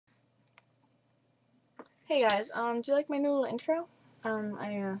Hey guys, do you like my new little intro?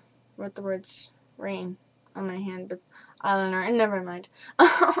 I wrote the words rain on my hand with eyeliner, and never mind.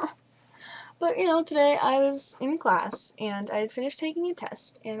 But today I was in class and I had finished taking a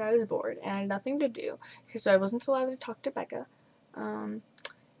test and I was bored and I had nothing to do, so I wasn't allowed to talk to Becca, um,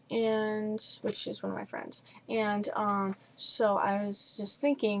 and which is one of my friends. And so I was just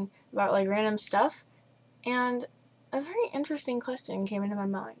thinking about like random stuff, and a very interesting question came into my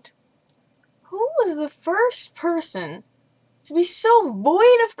mind. Who was the first person to be so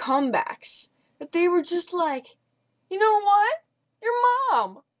void of comebacks that they were just like, you know what? Your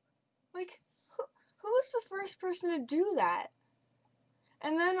mom. Like, who was the first person to do that?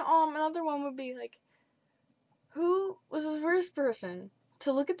 And then another one would be like, who was the first person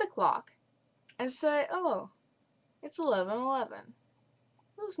to look at the clock and say, oh, it's 11:11.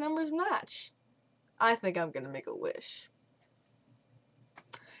 Those numbers match. I think I'm gonna make a wish.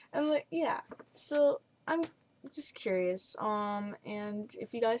 And like, yeah. So I'm just curious. And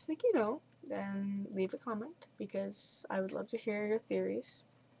if you guys think you know, then leave a comment because I would love to hear your theories.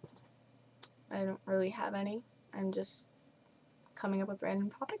 I don't really have any. I'm just coming up with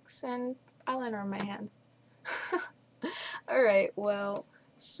random topics and eyeliner on my hand. Alright, well,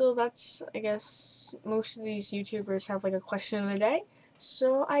 so that's, I guess, most of these YouTubers have like a question of the day.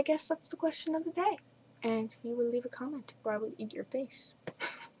 So I guess that's the question of the day. And you will leave a comment or I will eat your face.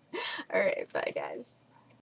 Alright, bye guys.